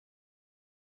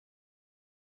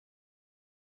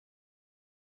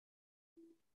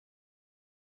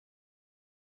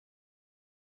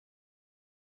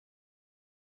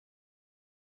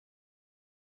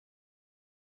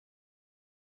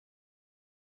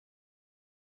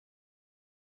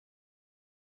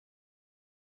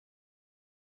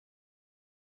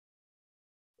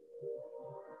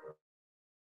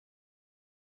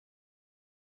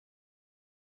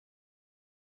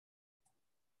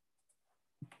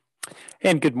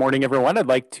And good morning, everyone. I'd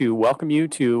like to welcome you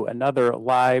to another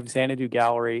live Xanadu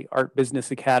Gallery Art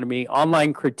Business Academy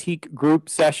online critique group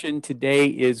session. Today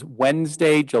is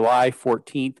Wednesday, July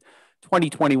 14th,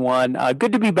 2021.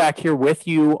 Good to be back here with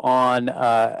you on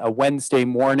a Wednesday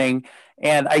morning.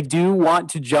 And I do want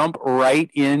to jump right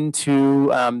into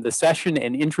the session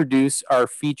and introduce our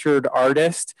featured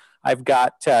artist. I've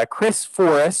got Chris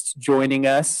Forrest joining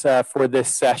us for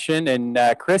this session. And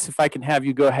Chris, if I can have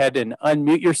you go ahead and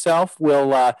unmute yourself,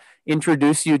 we'll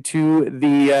introduce you to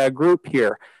the group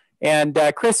here. And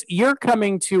Chris, you're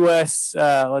coming to us,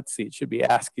 let's see, it should be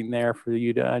asking there for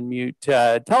you to unmute.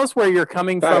 Tell us where you're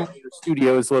coming from, where your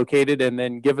studio is located, and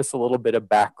then give us a little bit of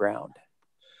background.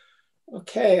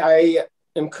 Okay, I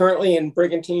am currently in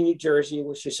Brigantine, New Jersey,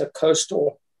 which is a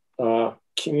coastal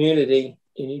community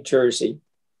in New Jersey.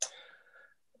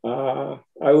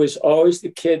 I was always the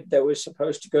kid that was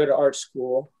supposed to go to art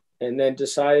school and then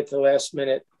decided at the last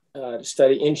minute to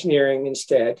study engineering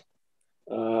instead.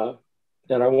 And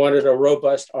I wanted a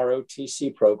robust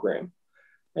ROTC program.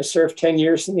 I served 10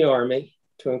 years in the Army,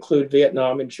 to include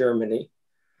Vietnam and Germany.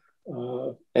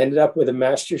 Ended up with a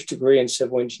master's degree in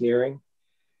civil engineering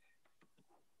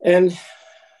and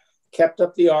kept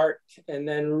up the art. And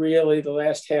then really the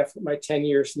last half of my 10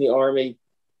 years in the Army,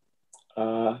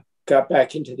 got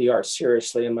back into the art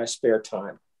seriously in my spare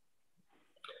time.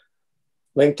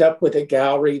 Linked up with a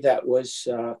gallery that was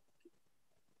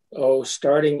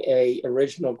starting a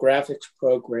original graphics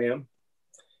program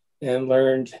and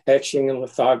learned etching and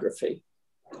lithography.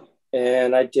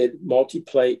 And I did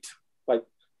multi-plate, like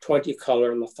 20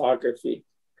 color lithography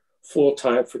full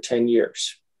time for 10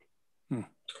 years.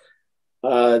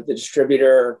 The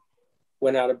distributor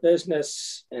went out of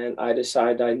business and I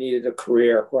decided I needed a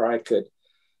career where I could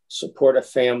support a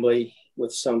family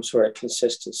with some sort of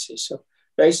consistency. So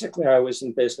basically I was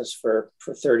in business for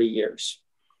 30 years.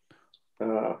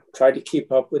 Tried to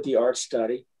keep up with the art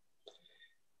study.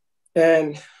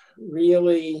 And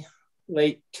really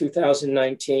late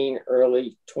 2019,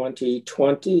 early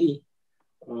 2020,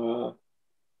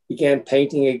 began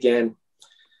painting again,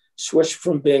 switched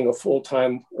from being a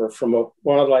full-time or from a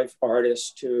wildlife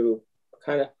artist to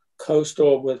kind of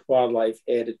coastal with wildlife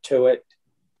added to it.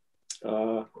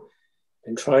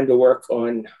 And trying to work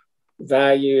on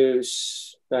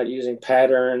values, not using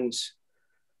patterns,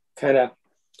 kind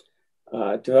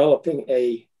of developing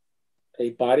a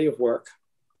body of work.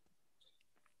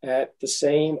 At the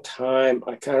same time,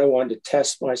 I kind of wanted to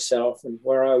test myself and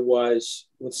where I was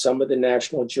with some of the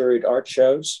national juried art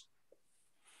shows.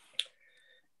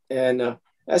 And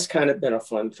that's kind of been a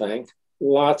fun thing.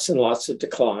 Lots and lots of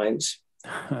declines,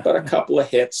 but a couple of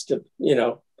hits to,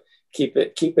 keep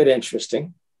it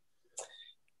interesting.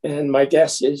 And my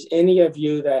guess is any of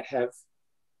you that have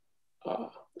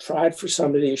tried for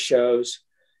some of these shows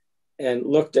and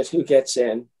looked at who gets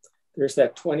in, there's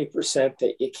that 20%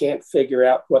 that you can't figure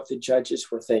out what the judges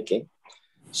were thinking.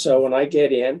 So when I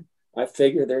get in, I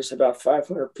figure there's about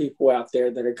 500 people out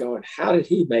there that are going, how did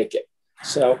he make it?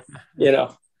 So,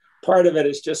 part of it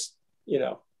is just,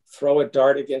 throw a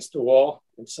dart against the wall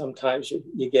and sometimes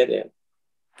you get in.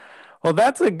 Well,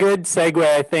 that's a good segue,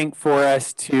 I think, for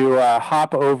us to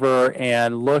hop over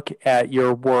and look at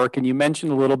your work. And you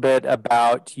mentioned a little bit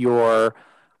about your,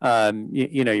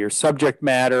 your subject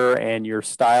matter and your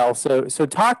style. So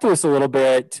talk to us a little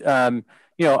bit,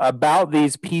 about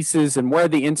these pieces and where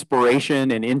the inspiration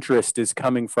and interest is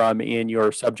coming from in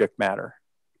your subject matter.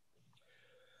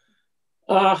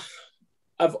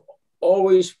 I've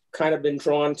always kind of been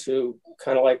drawn to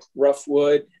kind of like rough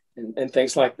wood and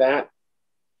things like that.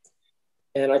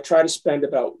 And I try to spend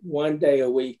about one day a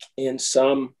week in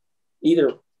some,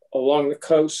 either along the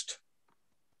coast,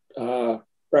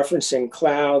 referencing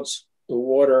clouds, the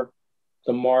water,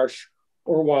 the marsh,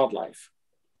 or wildlife.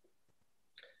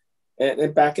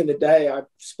 And back in the day, I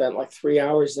spent like 3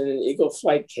 hours in an eagle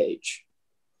flight cage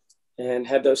and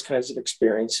had those kinds of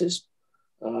experiences.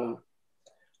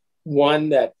 One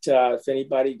that if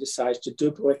anybody decides to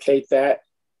duplicate that,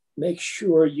 make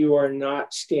sure you are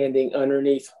not standing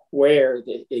underneath where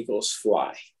the eagles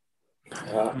fly.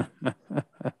 Or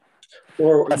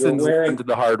you're wearing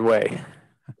the hard way.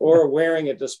 or wearing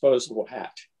a disposable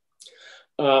hat.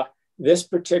 This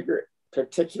particular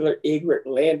egret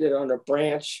landed on a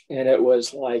branch and it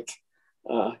was like,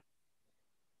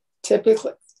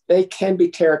 typically they can be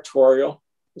territorial.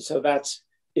 So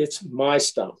it's my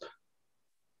stump.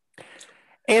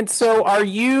 And so are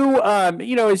you,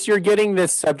 as you're getting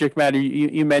this subject matter,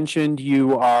 you mentioned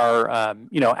you are,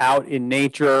 out in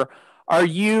nature. Are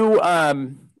you,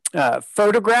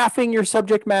 photographing your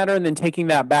subject matter and then taking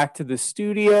that back to the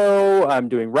studio,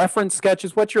 doing reference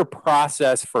sketches? What's your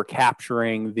process for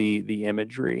capturing the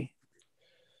imagery?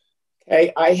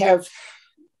 Okay, I have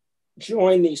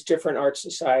joined these different art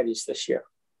societies this year.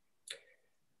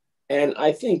 And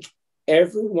I think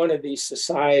every one of these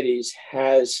societies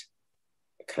has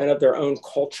kind of their own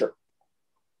culture.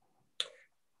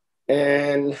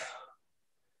 And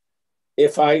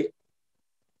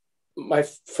my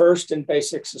first and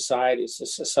basic society is the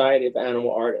Society of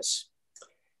Animal Artists.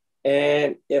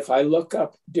 And if I look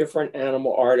up different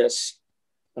animal artists,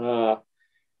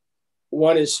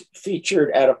 one is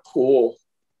featured at a pool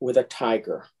with a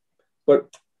tiger,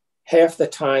 but half the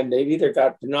time they've either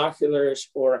got binoculars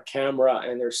or a camera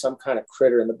and there's some kind of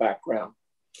critter in the background.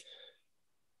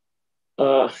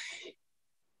 I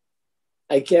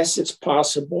guess it's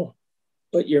possible,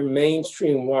 but your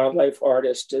mainstream wildlife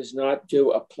artist does not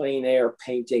do a plein air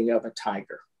painting of a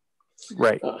tiger.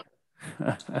 Right.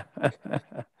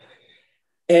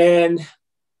 And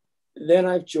then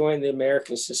I've joined the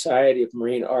American Society of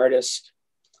Marine Artists,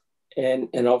 and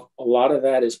a lot of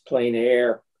that is plein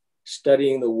air,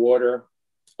 studying the water.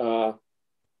 So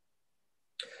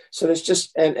there's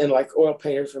just, and like Oil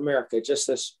Painters of America, just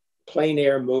this plein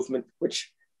air movement,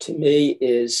 which to me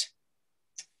is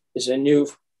a new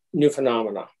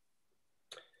phenomena.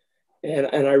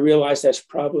 And I realize that's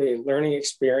probably a learning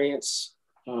experience.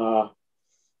 And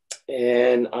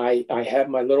I have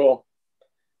my little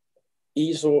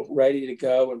easel ready to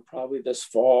go, and probably this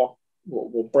fall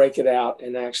we'll break it out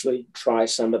and actually try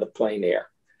some of the plein air.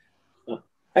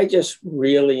 I just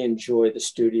really enjoy the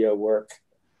studio work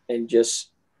and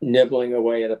just nibbling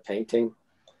away at a painting.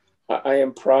 I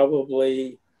am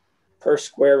probably, per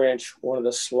square inch, one of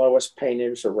the slowest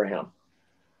painters around.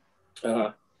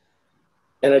 And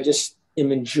I just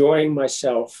am enjoying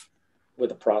myself with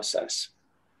the process.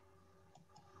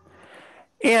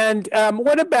 And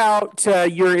what about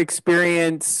your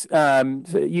experience?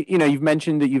 You've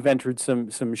mentioned that you've entered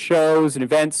some shows and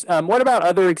events. What about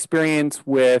other experience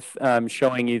with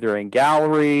showing either in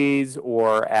galleries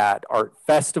or at art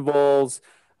festivals?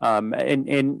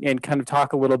 And kind of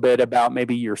talk a little bit about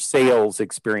maybe your sales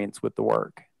experience with the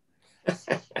work.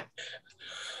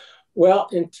 Well,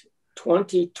 in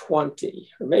 2020,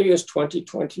 or maybe it was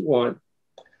 2021,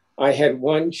 I had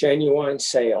one genuine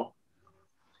sale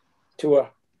to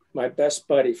my best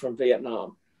buddy from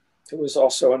Vietnam, who was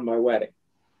also in my wedding.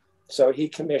 So he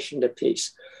commissioned a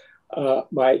piece.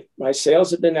 My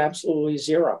sales have been absolutely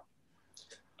zero.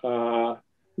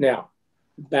 Now,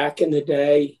 back in the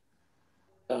day,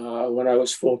 when I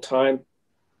was full-time,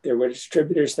 there were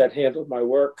distributors that handled my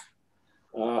work.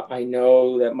 I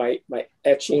know that my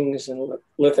etchings and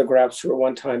lithographs were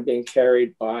one time being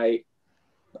carried by,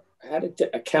 I had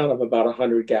a count of about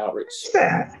 100 galleries.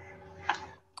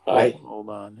 Hold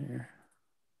on here.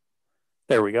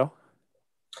 There we go.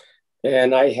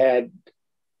 And I had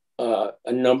a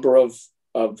number of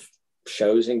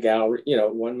shows in gallery,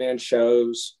 one-man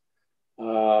shows.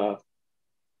 And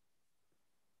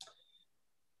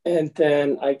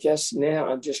then I guess now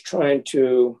I'm just trying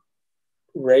to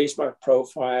raise my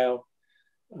profile,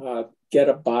 get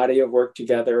a body of work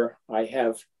together. I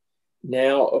have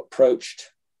now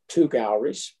approached 2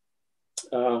 galleries.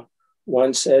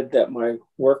 One said that my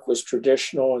work was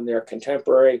traditional and they're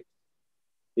contemporary.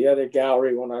 The other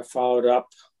gallery, when I followed up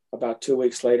about 2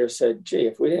 weeks later, said, gee,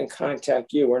 if we didn't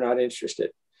contact you, we're not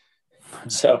interested.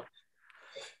 So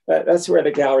that's where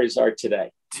the galleries are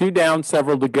today. 2 down,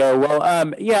 several to go.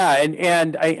 Well, yeah,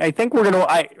 and I think we're going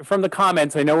to, from the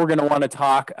comments, I know we're going to want to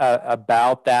talk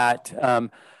about that.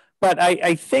 But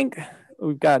I think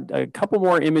we've got a couple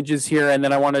more images here, and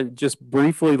then I want to just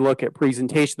briefly look at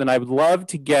presentation. Then I would love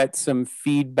to get some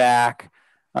feedback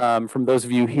from those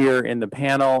of you here in the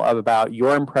panel about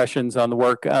your impressions on the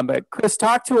work. But Chris,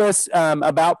 talk to us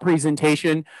about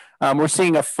presentation. We're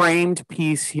seeing a framed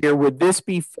piece here. Would this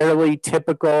be fairly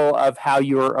typical of how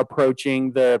you're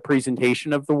approaching the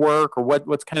presentation of the work, or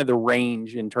what's kind of the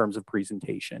range in terms of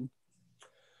presentation?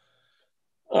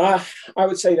 I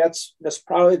would say that's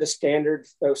probably the standard,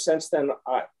 though since then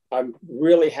I'm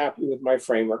really happy with my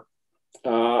framer.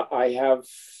 I have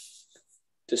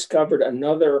discovered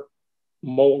another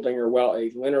molding, or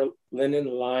a linen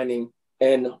lining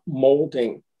and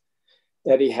molding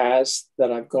that he has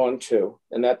that I've gone to,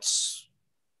 and that's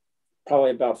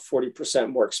probably about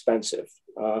 40% more expensive.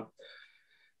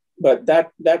 But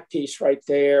that piece right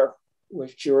there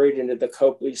was juried into the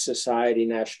Copley Society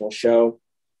National Show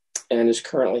and is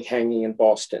currently hanging in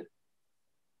Boston.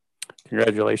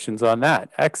 Congratulations on that.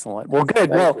 Excellent. Well, good.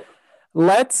 Well,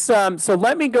 So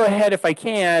let me go ahead, if I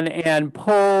can, and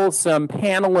pull some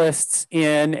panelists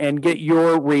in and get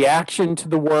your reaction to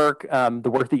the work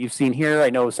that you've seen here. I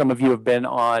know some of you have been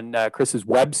on Chris's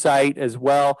website as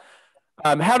well.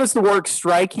 How does the work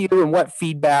strike you, and what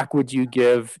feedback would you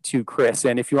give to Chris?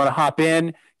 And if you want to hop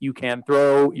in, you can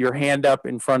throw your hand up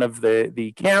in front of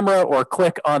the camera or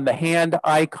click on the hand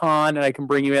icon and I can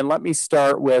bring you in. Let me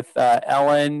start with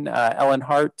Ellen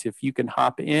Hart, if you can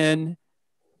hop in.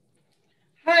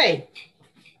 Hi.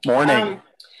 Morning.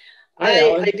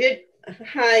 I did.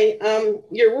 Hi.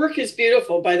 Your work is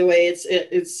beautiful, by the way.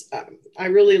 I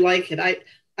really like it.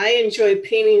 I enjoy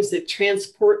paintings that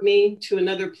transport me to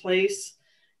another place,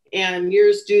 and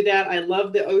yours do that. I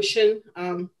love the ocean,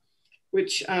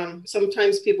 which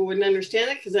sometimes people wouldn't understand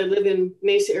it because I live in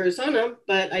Mesa, Arizona,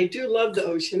 but I do love the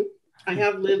ocean. I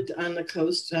have lived on the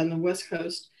coast, on the West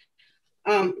Coast.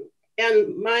 And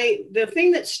the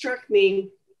thing that struck me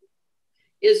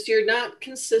is you're not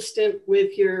consistent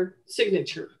with your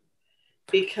signature,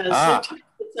 because sometimes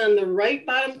it's on the right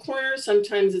bottom corner,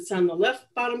 sometimes it's on the left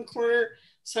bottom corner,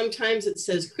 sometimes it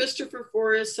says Christopher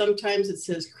Forrest, sometimes it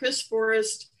says Chris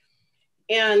Forrest.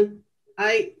 And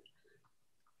when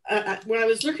I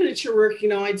was looking at your work,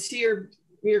 I'd see your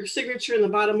signature in the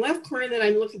bottom left corner, and then I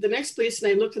look at the next place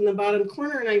and I look in the bottom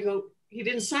corner and I go, he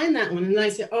didn't sign that one. And then I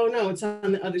say, oh no, it's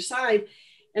on the other side.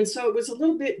 And so it was a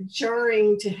little bit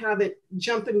jarring to have it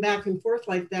jumping back and forth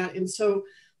like that. And so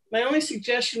my only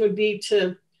suggestion would be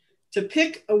to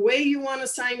pick a way you want to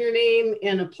sign your name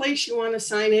and a place you want to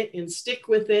sign it and stick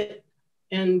with it,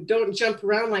 and don't jump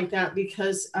around like that,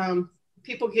 because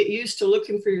people get used to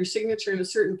looking for your signature in a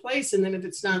certain place. And then if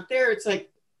it's not there, it's like,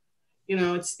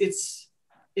 it's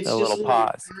just a little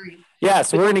pause. Yeah,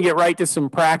 so we're going to get right to some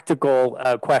practical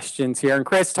questions here. And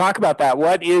Chris, talk about that.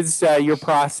 What is your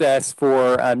process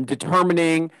for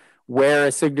determining where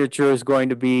a signature is going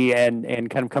to be and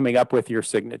kind of coming up with your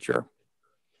signature?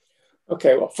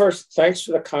 Okay, well, first, thanks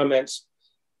for the comments.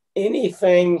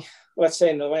 Anything, let's say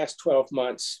in the last 12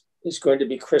 months, is going to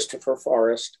be Christopher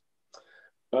Forrest.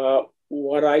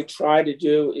 What I try to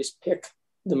do is pick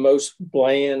the most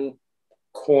bland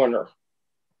corner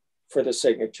for the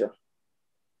signature,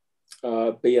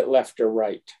 be it left or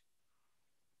right.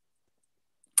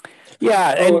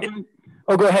 Yeah,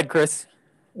 go ahead, Chris.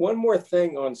 One more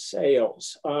thing on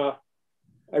sales. I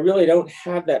really don't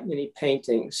have that many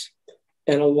paintings,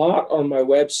 and a lot on my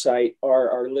website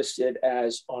are listed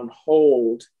as on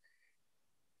hold,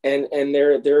 and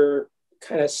they're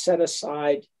kind of set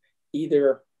aside.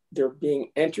 Either they're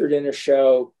being entered in a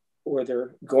show or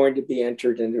they're going to be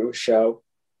entered into a show.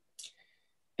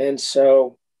 And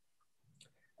so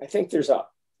I think there's the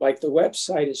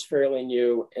website is fairly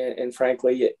new, and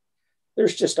frankly,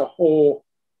 there's just a whole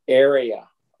area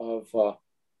of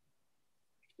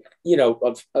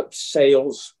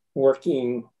sales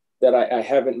working that I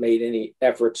haven't made any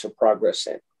efforts or progress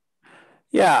in.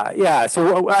 Yeah.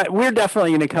 So we're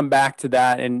definitely going to come back to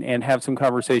that and have some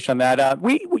conversation on that.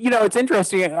 It's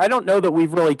interesting. I don't know that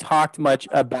we've really talked much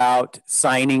about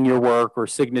signing your work or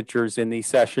signatures in these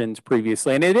sessions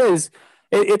previously, and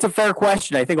it's a fair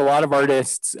question. I think a lot of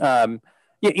artists,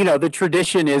 the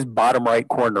tradition is bottom right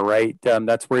corner, right?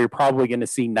 That's where you're probably going to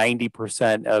see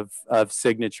 90% of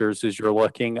signatures as you're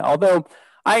looking. Although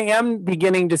I am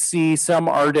beginning to see some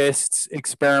artists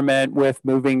experiment with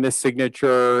moving the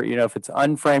signature. If it's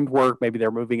unframed work, maybe they're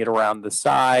moving it around the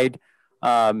side.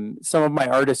 Some of my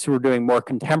artists who are doing more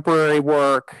contemporary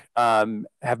work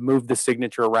have moved the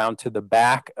signature around to the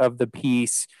back of the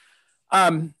piece.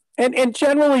 And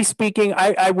generally speaking,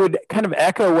 I would kind of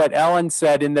echo what Ellen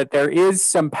said, in that there is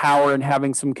some power in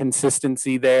having some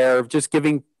consistency there, of just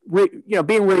being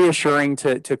reassuring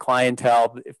to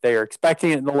clientele. If they are expecting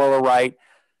it in the lower right,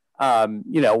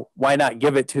 why not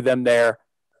give it to them there,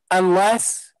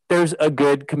 unless there's a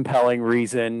good, compelling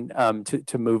reason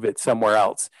to move it somewhere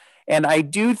else. And I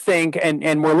do think,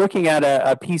 and we're looking at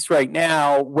a piece right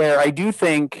now where I do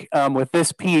think with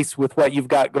this piece, with what you've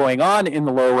got going on in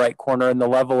the lower right corner and the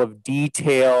level of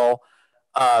detail,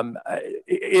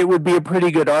 it would be a pretty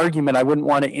good argument. I wouldn't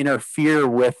want to interfere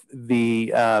with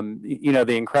the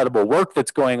incredible work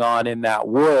that's going on in that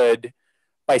wood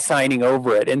by signing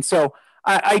over it. And so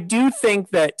I do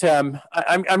think that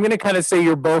I'm going to kind of say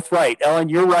you're both right. Ellen,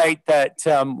 you're right that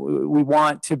we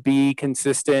want to be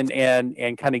consistent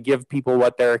and kind of give people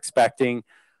what they're expecting.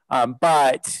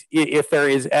 But if there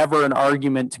is ever an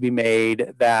argument to be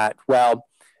made that, well,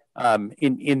 on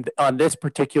this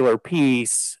particular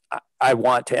piece, I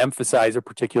want to emphasize a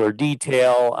particular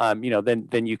detail,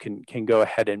 then you can go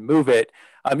ahead and move it.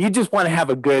 You just want to have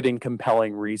a good and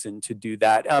compelling reason to do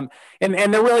that.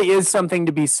 And there really is something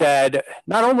to be said,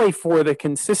 not only for the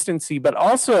consistency, but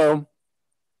also,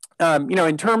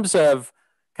 in terms of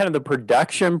kind of the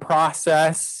production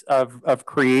process of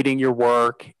creating your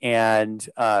work, and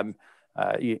in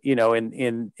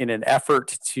an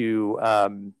effort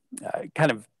to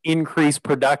kind of increase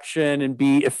production and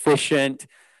be efficient,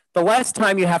 the less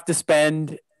time you have to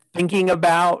spend thinking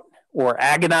about or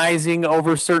agonizing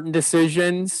over certain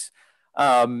decisions,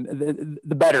 the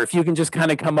better. If you can just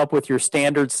kind of come up with your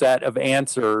standard set of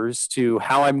answers to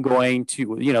how I'm going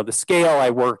to, the scale I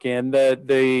work in,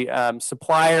 the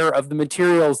supplier of the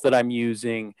materials that I'm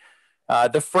using,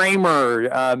 the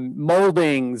framer,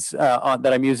 moldings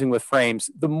that I'm using with frames,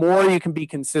 the more you can be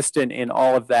consistent in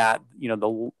all of that,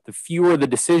 the fewer the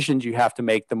decisions you have to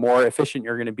make, the more efficient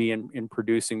you're going to be in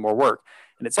producing more work.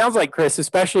 And it sounds like, Chris,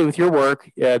 especially with your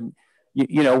work,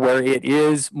 where it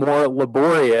is more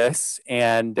laborious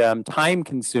and time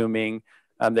consuming,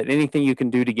 that anything you can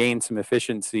do to gain some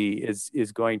efficiency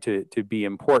is going to be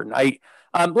important.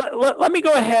 Let me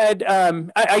go ahead.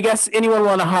 I guess anyone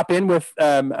want to hop in with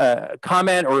a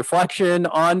comment or reflection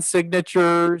on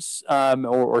signatures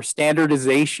or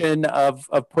standardization of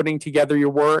putting together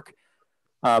your work?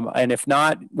 And if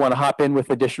not, want to hop in with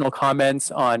additional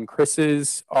comments on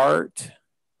Chris's art?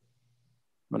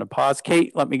 I'm going to pause.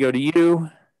 Kate, let me go to you.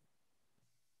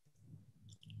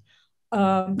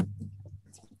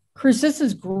 Chris, this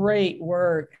is great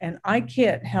work. And I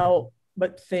can't help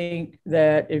but think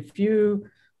that if you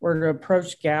were to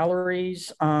approach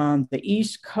galleries on the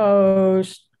East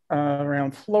Coast,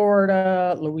 around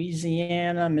Florida,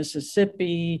 Louisiana,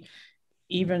 Mississippi,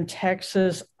 even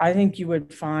Texas, I think you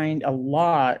would find a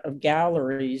lot of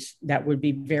galleries that would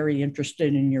be very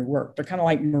interested in your work. They're kind of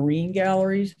like marine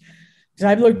galleries. Because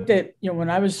I've looked at, when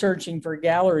I was searching for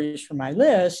galleries for my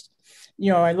list,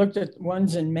 I looked at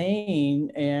ones in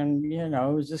Maine and,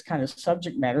 it was this kind of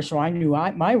subject matter. So I knew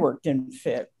my work didn't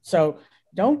fit. So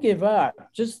don't give up.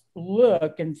 Just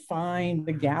look and find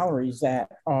the galleries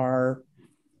that are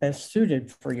best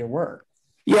suited for your work.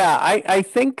 Yeah, I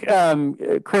think,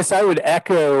 Chris, I would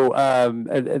echo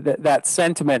that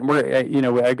sentiment.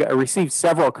 I received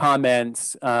several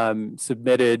comments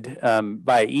submitted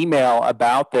by email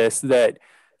about this, that,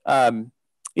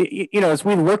 as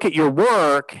we look at your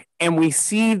work and we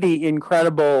see the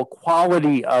incredible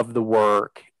quality of the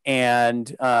work,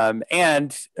 and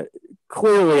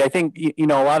clearly, I think, a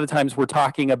lot of times we're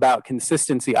talking about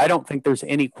consistency. I don't think there's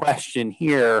any question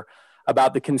here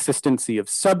about the consistency of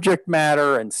subject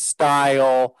matter and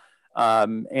style,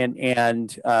 and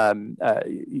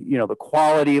the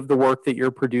quality of the work that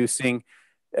you're producing.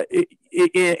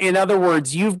 In other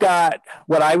words, you've got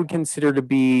what I would consider to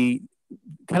be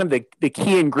kind of the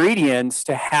key ingredients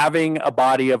to having a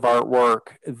body of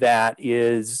artwork that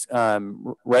is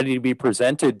ready to be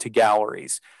presented to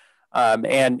galleries.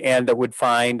 And that would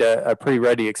find a pretty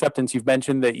ready acceptance. You've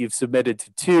mentioned that you've submitted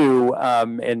to 2,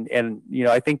 and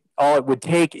I think all it would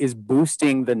take is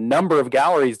boosting the number of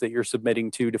galleries that you're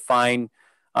submitting to find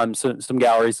some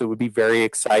galleries that would be very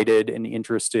excited and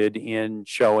interested in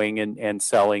showing and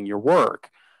selling your work.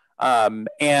 And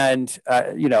then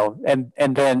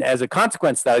as a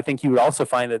consequence of that, I think you would also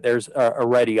find that there's a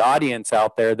ready audience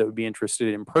out there that would be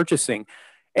interested in purchasing.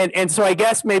 And so I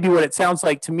guess maybe what it sounds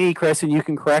like to me, Chris, and you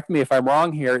can correct me if I'm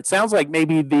wrong here, it sounds like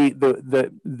maybe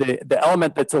the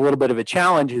element that's a little bit of a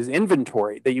challenge is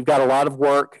inventory, that you've got a lot of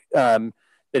work that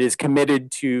is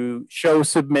committed to show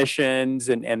submissions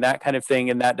and that kind of thing,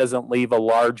 and that doesn't leave a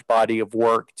large body of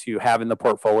work to have in the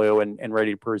portfolio and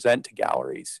ready to present to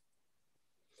galleries.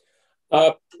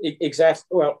 Exactly.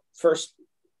 Well, first,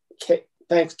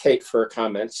 thanks, Kate, for her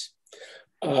comments.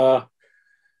 But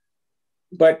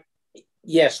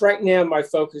yes, right now my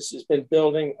focus has been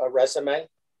building a resume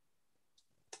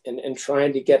and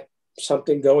trying to get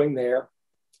something going there,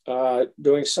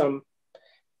 doing some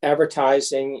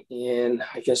advertising in,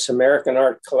 I guess, American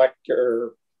Art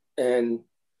Collector and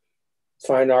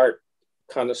Fine Art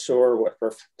Connoisseur,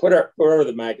 whatever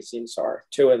the magazines are,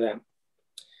 2 of them.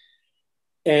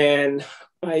 And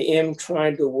I am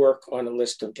trying to work on a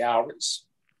list of galleries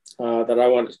that I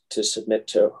wanted to submit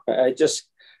to. I just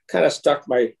kind of stuck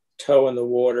my toe in the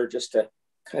water just to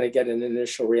kind of get an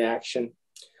initial reaction.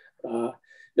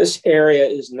 This area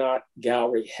is not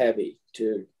gallery heavy,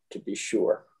 to be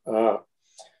sure.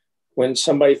 When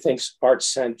somebody thinks art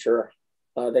center,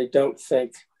 they don't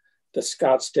think the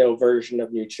Scottsdale version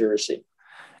of New Jersey.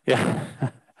 Yeah,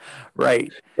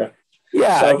 right. Yeah.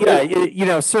 Yeah,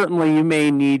 So certainly you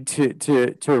may need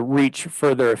to reach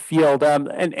further afield. And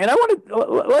I want to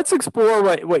let's explore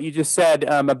what you just said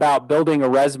about building a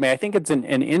resume. I think it's an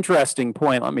interesting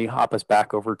point. Let me hop us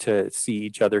back over to see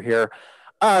each other here.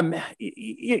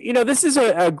 This is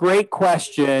a great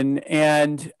question,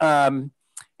 and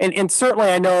certainly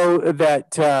I know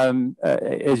that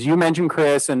as you mentioned,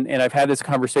 Chris, and I've had this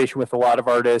conversation with a lot of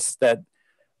artists that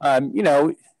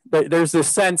there's this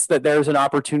sense that there's an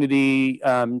opportunity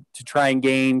to try and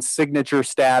gain signature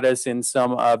status in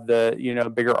some of the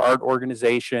bigger art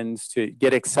organizations, to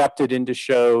get accepted into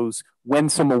shows, win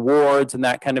some awards, and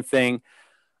that kind of thing.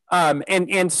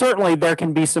 And certainly there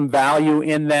can be some value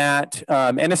in that,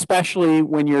 and especially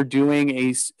when you're doing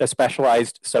a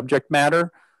specialized subject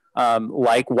matter.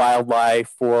 Like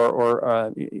wildlife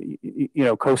or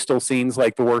coastal scenes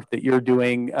like the work that you're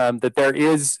doing, that there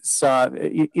is some,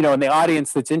 in the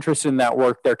audience that's interested in that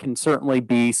work, there can certainly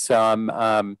be some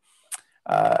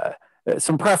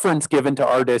preference given to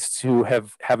artists who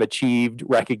have achieved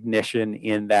recognition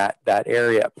in that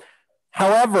area.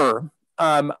 However,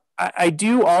 I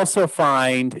do also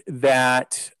find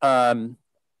that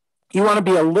you want to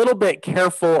be a little bit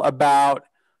careful about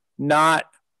not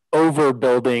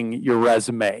overbuilding your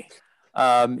resume.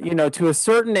 To a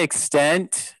certain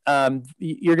extent,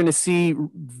 you're going to see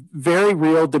very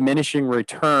real diminishing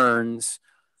returns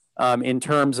in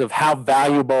terms of how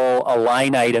valuable a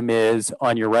line item is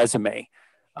on your resume.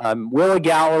 Will a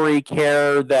gallery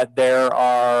care that there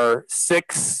are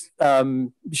 6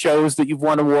 shows that you've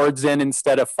won awards in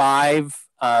instead of 5?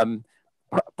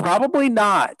 Probably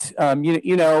not.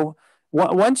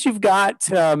 Once you've got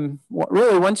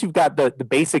the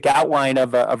basic outline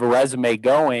of a resume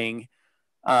going,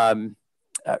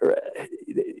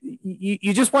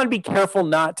 you just want to be careful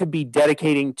not to be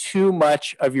dedicating too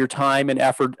much of your time and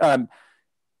effort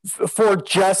for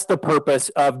just the purpose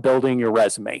of building your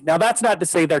resume. Now, that's not to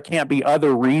say there can't be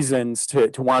other reasons to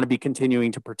want to be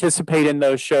continuing to participate in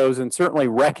those shows, and certainly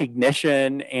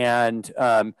recognition and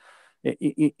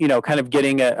kind of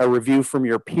getting a review from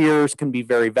your peers can be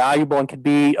very valuable and can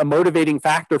be a motivating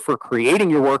factor for creating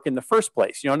your work in the first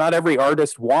place. Not every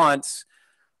artist wants,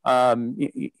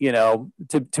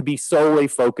 to be solely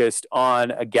focused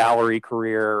on a gallery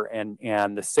career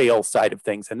and the sales side of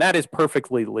things. And that is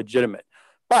perfectly legitimate.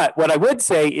 But what I would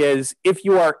say is, if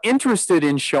you are interested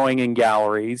in showing in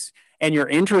galleries and you're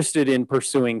interested in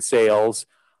pursuing sales,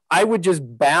 I would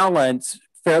just balance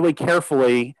fairly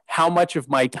carefully how much of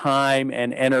my time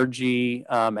and energy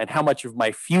and how much of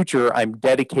my future I'm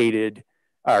dedicating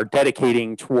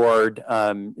toward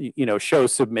show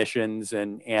submissions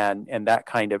and that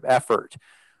kind of effort.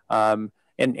 And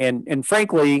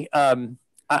frankly,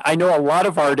 I know a lot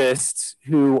of artists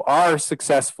who are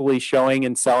successfully showing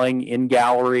and selling in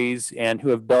galleries and who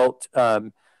have built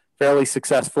fairly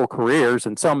successful careers,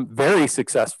 and some very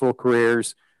successful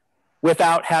careers,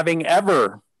 without having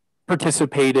ever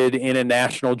participated in a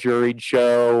national juried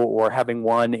show or having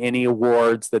won any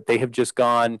awards. That they have just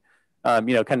gone,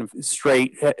 kind of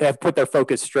straight, have put their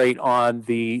focus straight on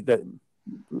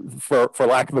for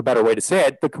lack of a better way to say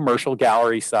it, the commercial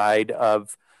gallery side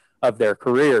of their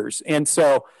careers. And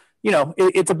so,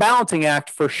 it's a balancing act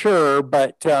for sure.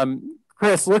 But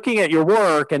Chris, looking at your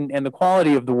work and the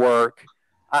quality of the work,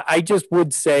 I just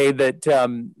would say that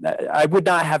I would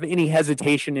not have any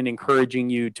hesitation in encouraging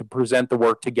you to present the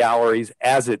work to galleries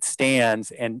as it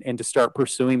stands, and to start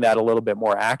pursuing that a little bit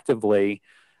more actively.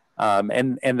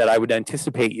 And that I would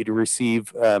anticipate you to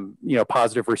receive,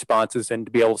 positive responses and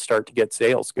to be able to start to get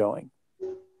sales going.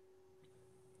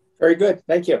 Very good.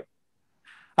 Thank you.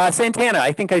 Santana,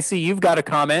 I think I see you've got a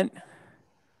comment.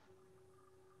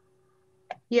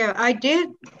 Yeah, I did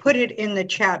put it in the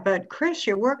chat, but Chris,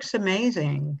 your work's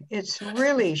amazing. It's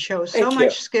really shows so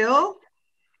much skill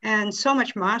and so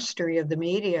much mastery of the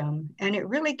medium. And it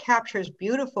really captures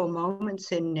beautiful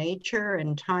moments in nature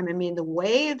and time. I mean, the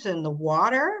waves and the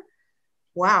water,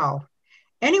 wow.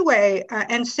 Anyway,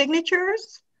 and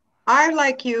signatures, I,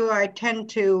 like you, I tend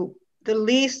to, the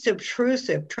least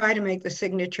obtrusive, try to make the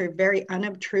signature very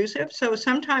unobtrusive. So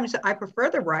sometimes I prefer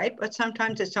the right, but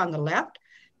sometimes it's on the left.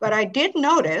 But I did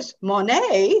notice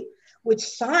Monet would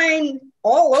sign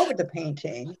all over the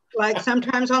painting, like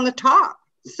sometimes on the top.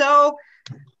 So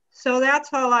that's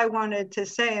all I wanted to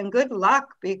say, and good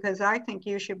luck, because I think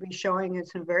you should be showing in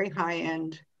some very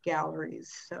high-end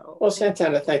galleries. So, well,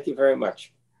 Santana, thank you very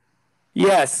much.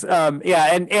 Yes,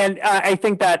 yeah, and I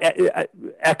think that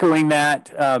echoing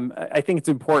that, I think it's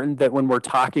important that when we're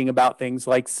talking about things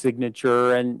like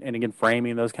signature and again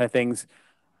framing, those kind of things,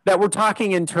 that we're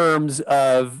talking in terms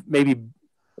of maybe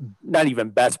not even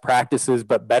best practices,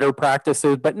 but better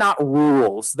practices, but not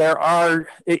rules. There are,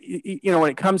 when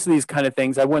it comes to these kind of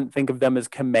things, I wouldn't think of them as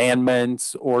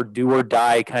commandments or do or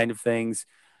die kind of things,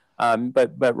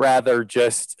 but rather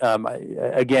just,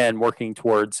 again, working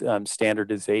towards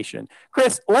standardization.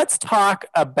 Chris, let's talk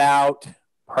about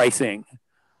pricing.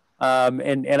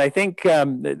 And I think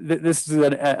this is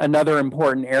another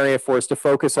important area for us to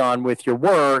focus on with your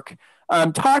work.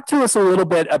 Talk to us a little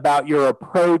bit about your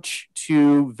approach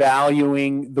to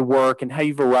valuing the work and how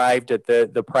you've arrived at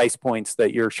the price points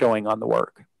that you're showing on the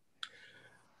work.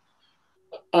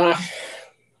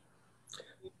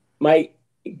 My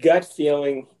gut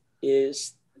feeling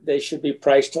is they should be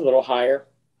priced a little higher.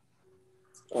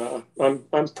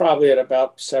 I'm probably at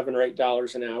about $7 or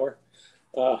 $8 an hour.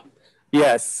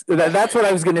 Yes, that's what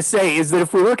I was going to say, is that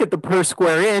if we look at the per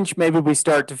square inch, maybe we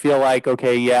start to feel like,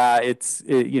 okay, yeah,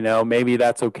 maybe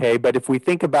that's okay. But if we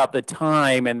think about the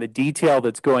time and the detail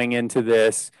that's going into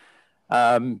this,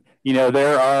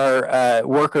 there are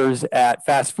workers at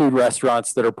fast food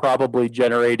restaurants that are probably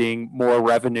generating more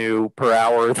revenue per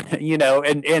hour,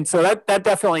 and so that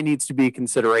definitely needs to be a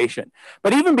consideration.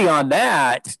 But even beyond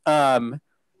that,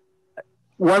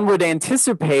 one would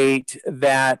anticipate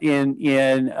that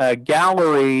in a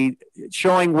gallery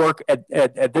showing work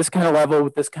at this kind of level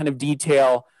with this kind of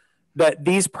detail, that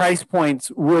these price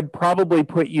points would probably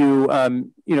put you,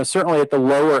 certainly at the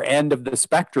lower end of the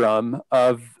spectrum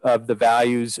of the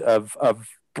values of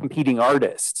competing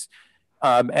artists.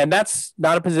 And that's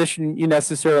not a position you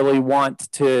necessarily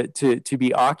want to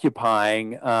be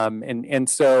occupying.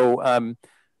 So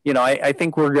I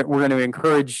think we're going to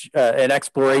encourage an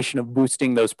exploration of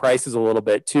boosting those prices a little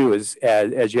bit too,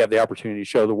 as you have the opportunity to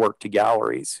show the work to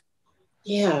galleries.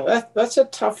 Yeah, that's a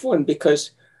tough one,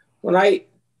 because when I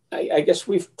guess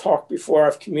we've talked before,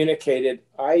 I've communicated,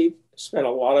 I spent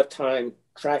a lot of time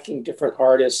tracking different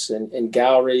artists and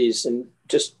galleries, and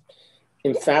just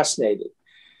am fascinated.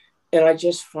 And I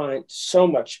just find so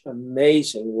much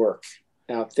amazing work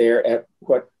out there at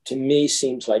what to me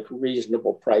seems like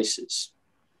reasonable prices,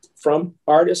 from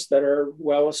artists that are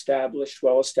well-established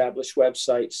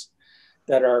websites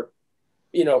that are,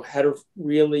 had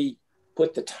really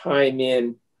put the time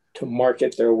in to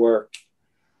market their work.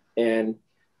 And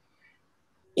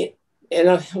in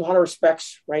a lot of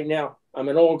respects right now, I'm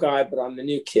an old guy, but I'm the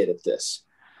new kid at this.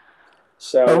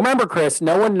 So but remember, Chris,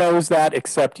 no one knows that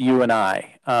except you and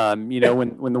I.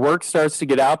 When the work starts to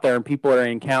get out there and people are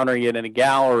encountering it in a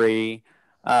gallery,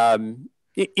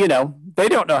 they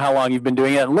don't know how long you've been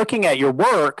doing it. And looking at your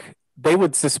work, they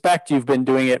would suspect you've been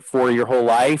doing it for your whole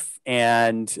life,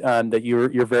 and that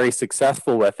you're very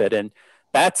successful with it. And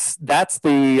that's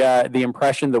the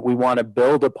impression that we want to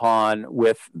build upon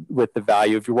with the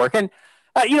value of your work. And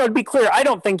to be clear, I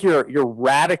don't think you're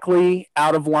radically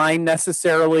out of line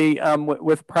necessarily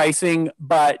with pricing,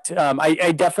 but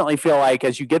I definitely feel like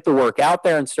as you get the work out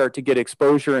there and start to get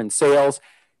exposure and sales,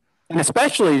 and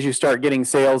especially as you start getting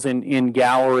sales in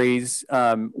galleries,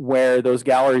 where those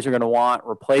galleries are going to want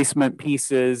replacement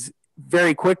pieces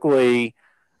very quickly,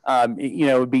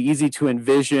 it would be easy to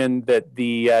envision that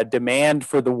the demand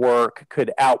for the work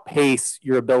could outpace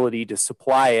your ability to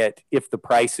supply it if the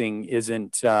pricing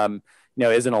isn't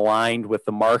aligned with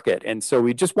the market. And so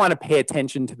we just want to pay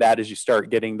attention to that as you start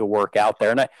getting the work out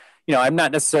there. And I'm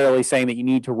not necessarily saying that you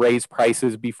need to raise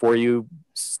prices before you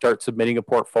start submitting a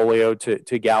portfolio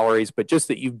to galleries, but just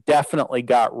that you've definitely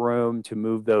got room to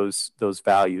move those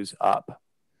values up.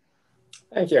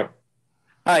 Thank you.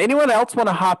 Anyone else want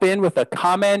to hop in with a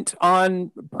comment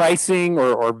on pricing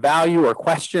or value or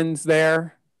questions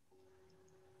there?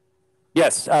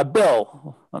 Yes,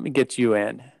 Bill, let me get you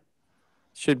in.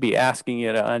 Should be asking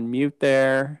you to unmute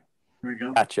there. There we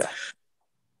go. Gotcha.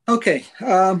 Okay.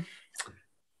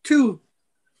 Two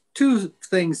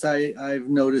things I've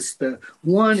noticed.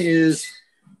 One is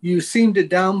you seem to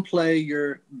downplay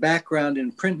your background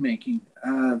in printmaking.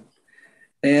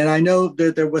 And I know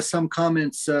that there was some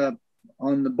comments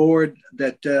on the board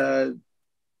that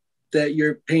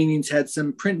your paintings had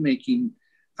some printmaking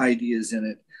ideas in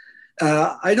it.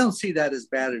 I don't see that as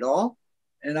bad at all.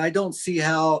 And I don't see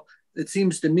how it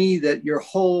seems to me that your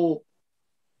whole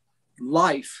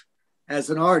life as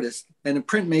an artist, and a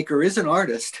printmaker is an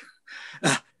artist,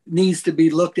 needs to be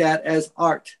looked at as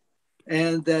art.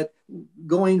 And that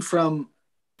going from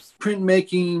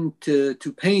printmaking to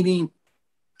painting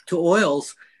to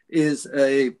oils is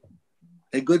a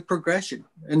good progression.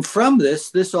 And from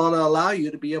this ought to allow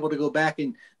you to be able to go back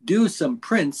and do some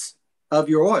prints of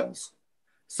your oils.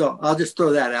 So I'll just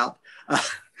throw that out.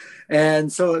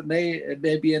 And so it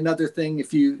may be another thing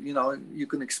if you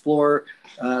can explore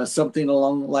something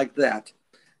along like that.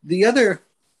 The other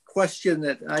question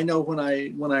that I know when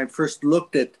I first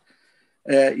looked at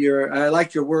I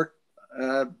liked your work,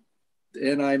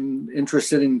 and I'm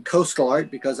interested in coastal art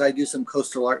because I do some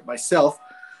coastal art myself.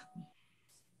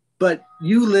 But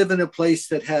you live in a place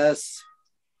that has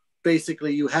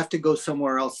basically you have to go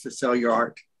somewhere else to sell your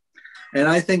art, and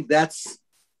I think that's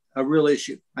a real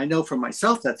issue. I know for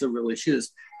myself that's a real issue.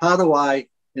 Is how do I,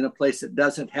 in a place that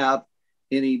doesn't have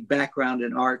any background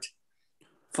in art,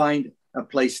 find a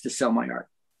place to sell my art?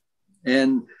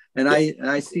 And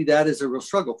I see that as a real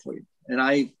struggle for you. And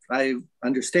I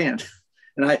understand.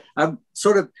 And I'm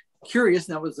sort of curious,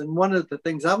 and that was one of the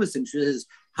things I was interested in, is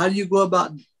how do you go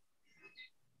about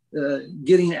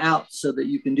getting out so that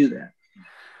you can do that?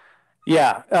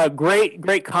 Yeah,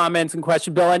 great comments and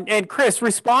question, Bill. And Chris,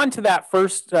 respond to that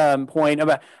first point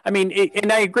about,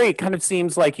 and I agree, it kind of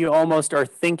seems like you almost are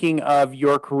thinking of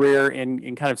your career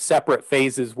in kind of separate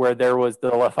phases, where there was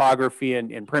the lithography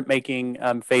and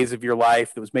printmaking phase of your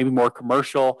life that was maybe more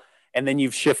commercial, and then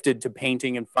you've shifted to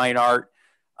painting and fine art.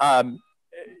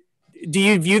 Do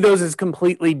you view those as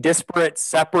completely disparate,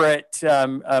 separate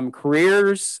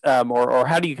careers, or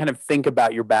how do you kind of think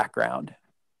about your background?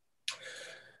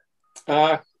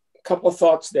 A couple of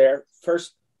thoughts there.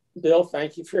 First, Bill,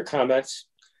 thank you for your comments.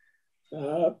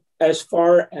 As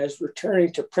far as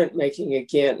returning to printmaking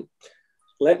again,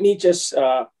 let me just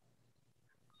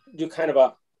do kind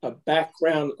of a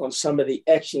background on some of the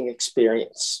etching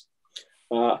experience.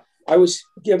 I was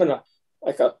given a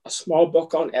small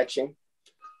book on etching,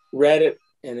 read it,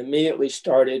 and immediately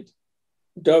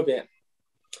dove in.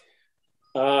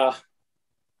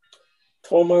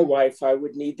 Told my wife I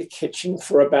would need the kitchen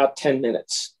for about 10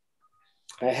 minutes.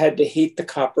 I had to heat the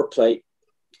copper plate,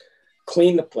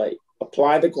 clean the plate,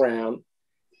 apply the ground,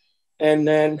 and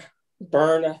then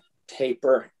burn a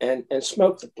taper and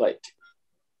smoke the plate.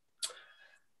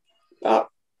 About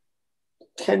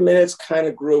 10 minutes kind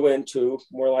of grew into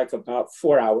more like about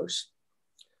 4 hours.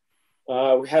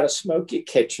 We had a smoky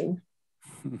kitchen.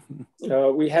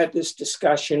 We had this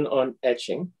discussion on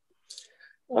etching.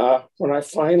 When I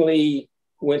finally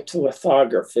went to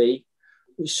lithography,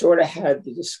 we sort of had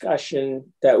the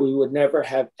discussion that we would never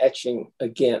have etching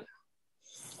again.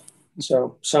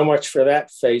 So much for that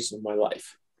phase of my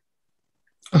life.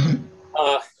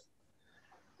 The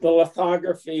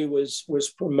lithography was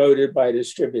promoted by a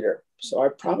distributor. So I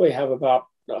probably have about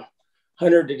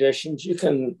 100 editions. You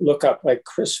can look up like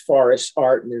Chris Forrest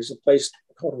art, and there's a place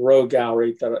called Row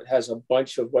Gallery that has a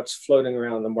bunch of what's floating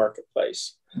around in the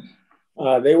marketplace.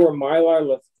 They were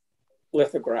Mylar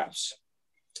lithographs.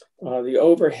 The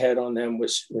overhead on them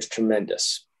was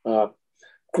tremendous.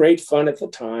 Great fun at the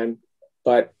time,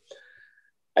 but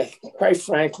quite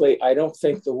frankly, I don't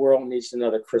think the world needs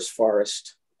another Chris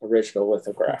Forrest original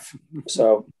lithograph.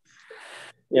 So,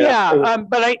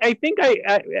 but I think I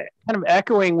kind of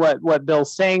echoing what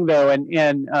Bill's saying though, and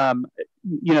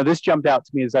this jumped out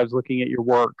to me as I was looking at your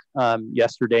work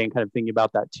yesterday and kind of thinking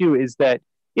about that too, is that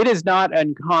it is not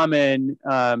uncommon,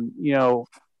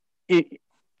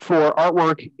 for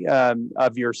artwork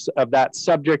of that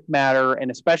subject matter, and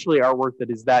especially artwork that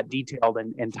is that detailed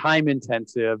and time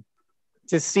intensive,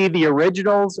 to see the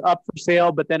originals up for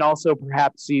sale, but then also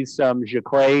perhaps see some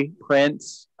giclée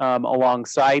prints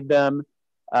alongside them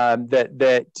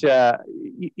that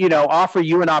offer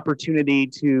you an opportunity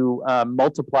to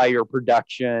multiply your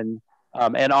production.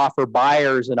 And offer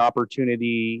buyers an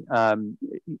opportunity,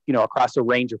 across a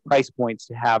range of price points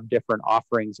to have different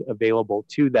offerings available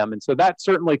to them. And so that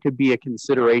certainly could be a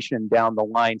consideration down the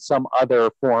line, some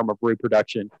other form of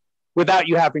reproduction, without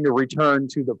you having to return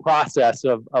to the process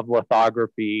of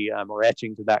lithography or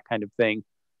etching to that kind of thing.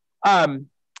 Kind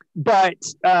of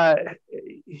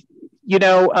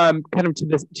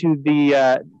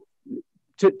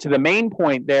to the main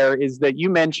point there is that you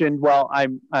mentioned, well, I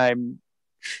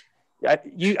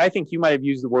think you might have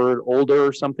used the word older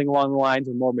or something along the lines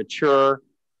of more mature,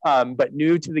 but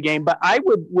new to the game. But I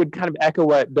would kind of echo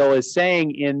what Bill is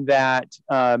saying in that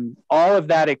all of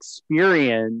that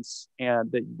experience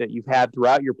and that you've had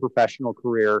throughout your professional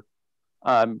career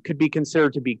could be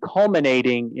considered to be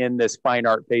culminating in this fine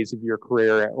art phase of your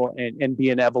career and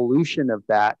be an evolution of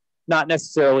that, not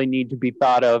necessarily need to be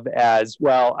thought of as,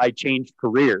 well, I changed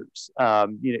careers,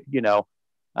 and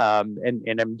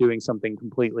I'm doing something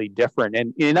completely different.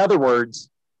 And in other words,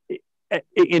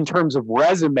 in terms of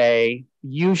resume,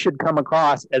 you should come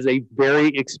across as a very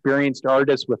experienced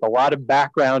artist with a lot of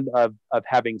background of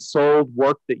having sold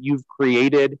work that you've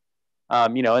created,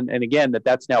 and again,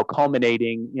 that's now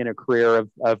culminating in a career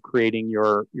of creating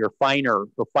your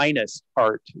finest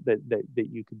art that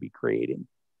you could be creating.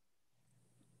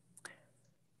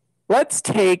 let's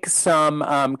take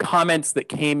some comments that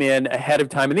came in ahead of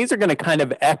time. And these are going to kind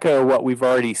of echo what we've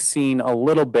already seen a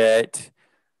little bit.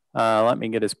 Let me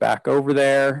get us back over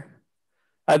there.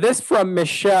 This from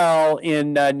Michelle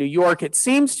in New York. It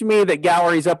seems to me that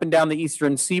galleries up and down the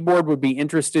Eastern Seaboard would be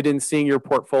interested in seeing your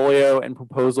portfolio and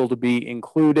proposal to be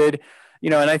included.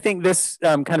 And I think this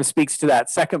kind of speaks to that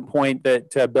second point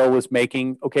that Bill was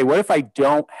making. Okay, what if I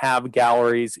don't have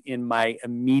galleries in my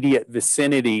immediate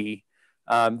vicinity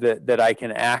that I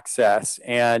can access?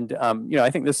 And, I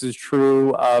think this is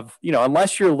true of,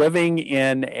 unless you're living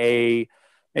in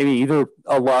maybe either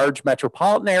a large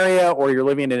metropolitan area or you're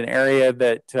living in an area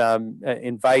that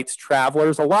invites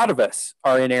travelers. A lot of us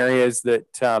are in areas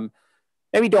that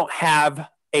maybe don't have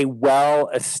a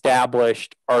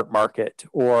well-established art market,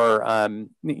 or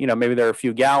maybe there are a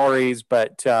few galleries,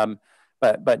 but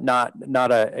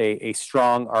not a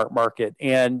strong art market.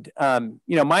 And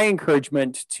my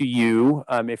encouragement to you,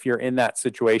 if you're in that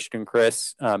situation,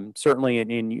 Chris, certainly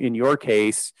in your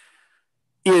case,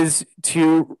 is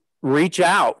to reach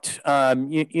out,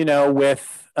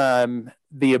 with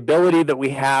the ability that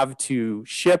we have to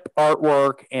ship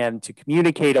artwork and to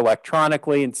communicate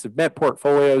electronically and submit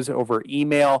portfolios over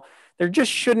email. There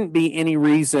just shouldn't be any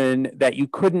reason that you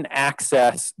couldn't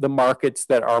access the markets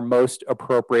that are most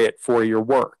appropriate for your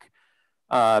work.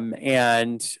 Are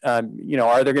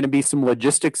there going to be some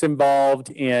logistics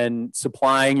involved in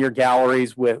supplying your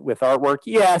galleries with artwork?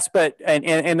 Yes, but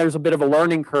and there's a bit of a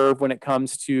learning curve when it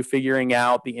comes to figuring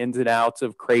out the ins and outs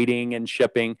of crating and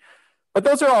shipping. But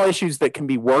those are all issues that can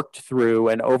be worked through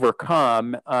and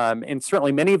overcome. And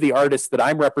certainly many of the artists that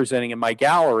I'm representing in my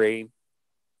gallery,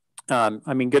 I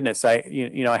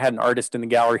had an artist in the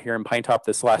gallery here in Pine Top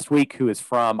this last week who is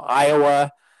from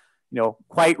Iowa,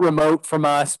 quite remote from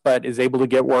us, but is able to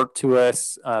get work to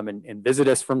us and visit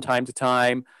us from time to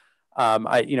time.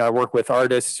 I work with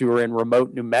artists who are in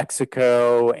remote New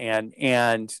Mexico,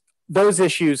 and those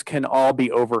issues can all be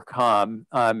overcome.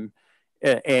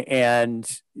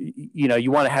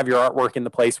 You want to have your artwork in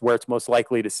the place where it's most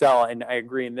likely to sell. And I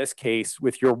agree in this case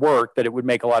with your work that it would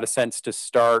make a lot of sense to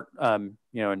start, and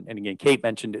again, Kate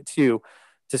mentioned it too,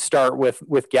 to start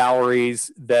with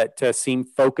galleries that seem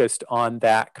focused on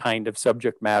that kind of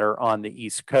subject matter on the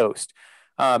East Coast.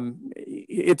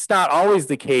 It's not always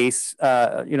the case.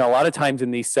 A lot of times in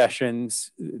these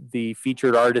sessions, the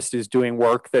featured artist is doing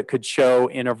work that could show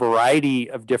in a variety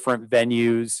of different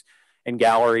venues and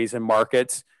galleries and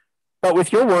markets. But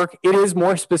with your work, it is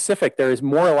more specific. There is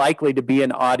more likely to be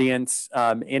an audience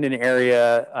in an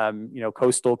area,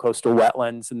 coastal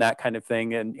wetlands and that kind of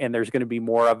thing. And there's going to be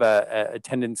more of a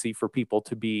tendency for people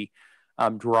to be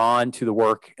drawn to the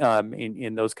work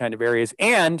in those kind of areas.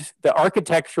 And the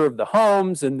architecture of the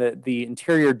homes and the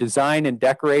interior design and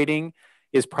decorating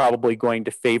is probably going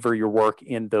to favor your work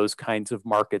in those kinds of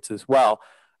markets as well,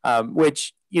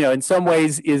 which in some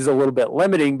ways is a little bit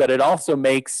limiting, but it also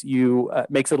makes it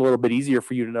a little bit easier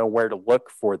for you to know where to look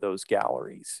for those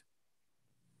galleries.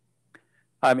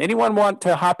 Anyone want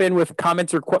to hop in with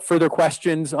comments or further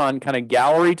questions on kind of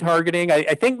gallery targeting?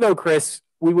 I think though, Chris,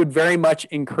 we would very much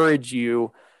encourage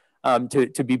you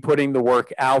to be putting the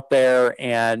work out there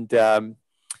and getting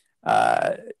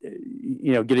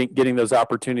those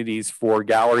opportunities for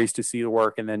galleries to see the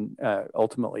work, and then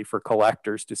ultimately for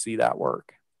collectors to see that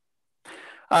work.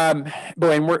 And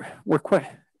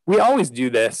we always do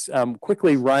this,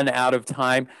 quickly run out of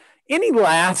time. Any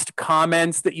last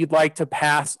comments that you'd like to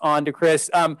pass on to Chris?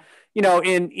 Let me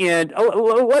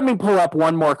pull up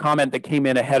one more comment that came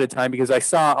in ahead of time, because I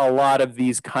saw a lot of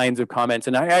these kinds of comments,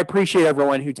 and I appreciate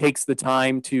everyone who takes the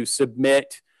time to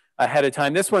submit ahead of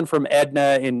time. This one from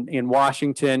Edna in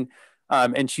Washington.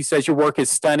 And she says, your work is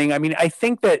stunning. I mean, I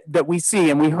think that we see,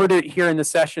 and we heard it here in the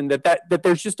session, that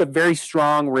there's just a very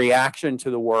strong reaction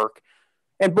to the work.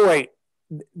 And boy,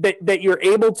 that you're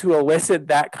able to elicit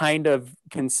that kind of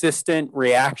consistent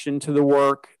reaction to the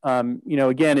work,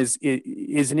 again,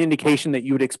 is an indication that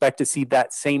you would expect to see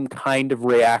that same kind of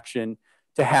reaction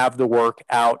to have the work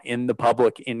out in the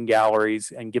public, in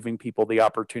galleries, and giving people the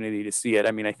opportunity to see it.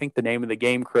 I mean, I think the name of the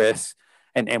game, Chris,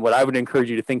 and what I would encourage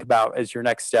you to think about as your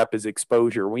next step is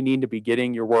exposure. We need to be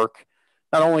getting your work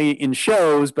not only in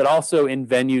shows, but also in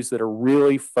venues that are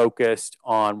really focused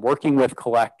on working with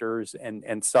collectors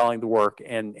and selling the work.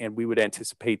 And we would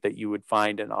anticipate that you would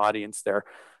find an audience there.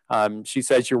 She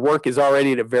says your work is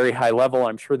already at a very high level.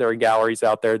 I'm sure there are galleries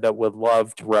out there that would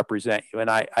love to represent you. And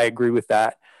I agree with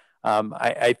that.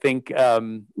 I think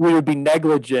we would be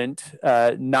negligent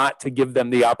not to give them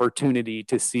the opportunity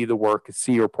to see the work,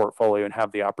 see your portfolio, and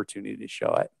have the opportunity to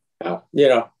show it.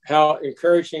 How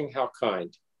encouraging, how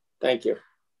kind. Thank you.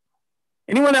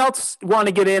 Anyone else want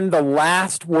to get in the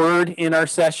last word in our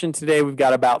session today? We've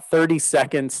got about 30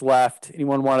 seconds left.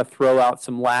 Anyone want to throw out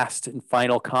some last and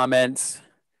final comments?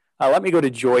 Let me go to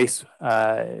Joyce.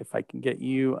 If I can get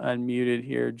you unmuted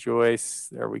here, Joyce.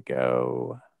 There we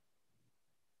go.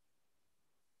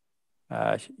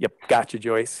 Yep, gotcha,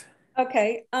 Joyce.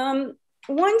 Okay.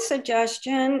 One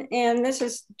suggestion, and this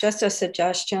is just a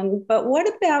suggestion, but what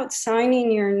about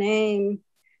signing your name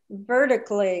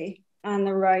vertically on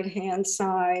the right-hand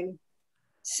side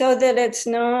so that it's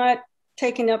not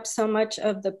taking up so much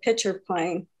of the picture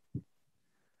plane?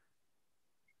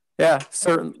 Yeah,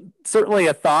 certainly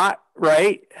a thought,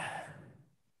 right?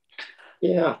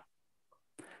 Yeah.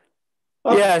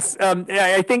 Yes,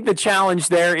 I think the challenge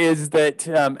there is that,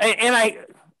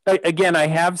 I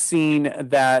have seen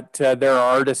that there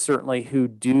are artists certainly who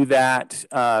do that,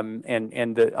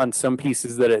 on some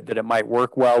pieces that it might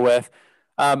work well with.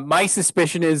 My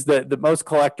suspicion is that most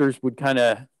collectors would kind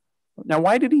of, now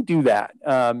why did he do that?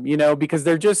 Because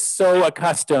they're just so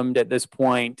accustomed at this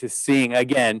point to seeing,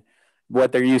 again,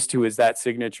 what they're used to is that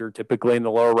signature typically in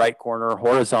the lower right corner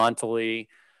horizontally.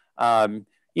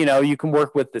 You can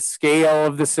work with the scale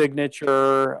of the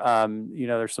signature.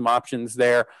 There's some options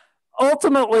there.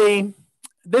 Ultimately,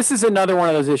 this is another one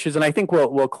of those issues, and I think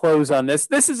we'll close on this.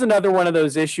 This is another one of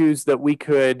those issues that we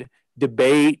could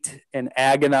debate and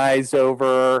agonize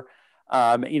over.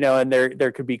 And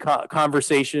there could be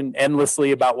conversation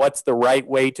endlessly about what's the right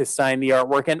way to sign the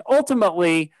artwork. And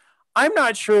ultimately, I'm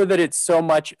not sure that it's so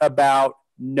much about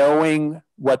knowing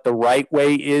what the right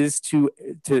way is to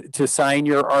sign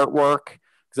your artwork,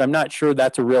 because I'm not sure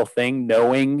that's a real thing,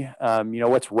 knowing,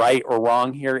 what's right or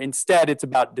wrong here. Instead, it's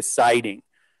about deciding,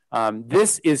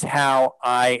 this is how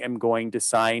I am going to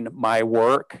sign my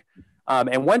work.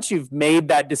 And once you've made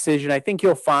that decision, I think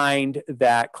you'll find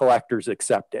that collectors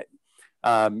accept it.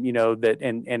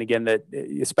 That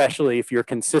especially if you're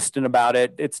consistent about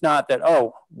it, it's not that,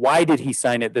 oh, why did he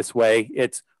sign it this way?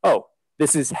 It's, oh,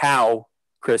 this is how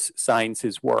Chris signs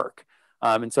his work.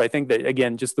 And so I think that,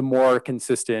 again, just the more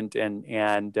consistent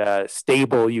and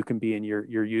stable you can be in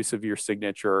your use of your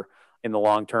signature in the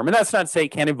long term. And that's not to say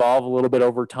it can't evolve a little bit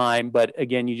over time, but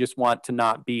again, you just want to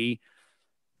not be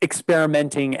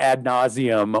experimenting ad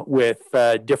nauseum with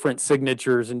different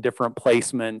signatures and different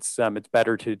placements. It's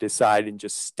better to decide and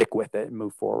just stick with it and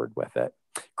move forward with it.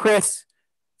 Chris,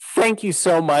 thank you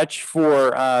so much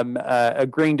for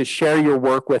agreeing to share your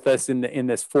work with us in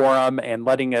this forum and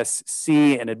letting us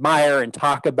see and admire and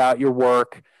talk about your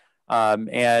work.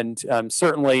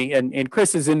 Certainly, and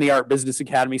Chris is in the Art Business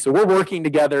Academy, so we're working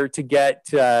together to get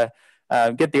the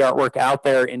artwork out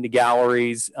there into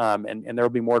galleries, and there will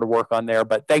be more to work on there.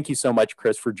 But thank you so much,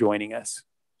 Chris, for joining us.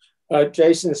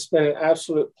 Jason, it's been an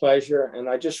absolute pleasure, and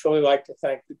I just really like to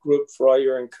thank the group for all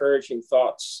your encouraging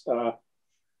thoughts.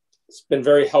 It's been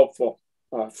very helpful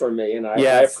for me, and I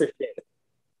appreciate it.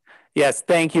 Yes,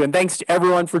 thank you. And thanks to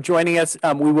everyone for joining us.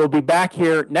 We will be back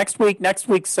here next week. Next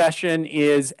week's session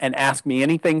is an Ask Me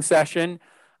Anything session.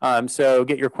 So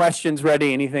get your questions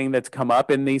ready, anything that's come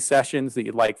up in these sessions that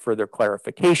you'd like further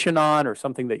clarification on, or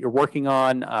something that you're working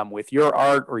on with your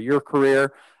art or your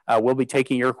career. We'll be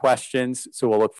taking your questions, so we'll look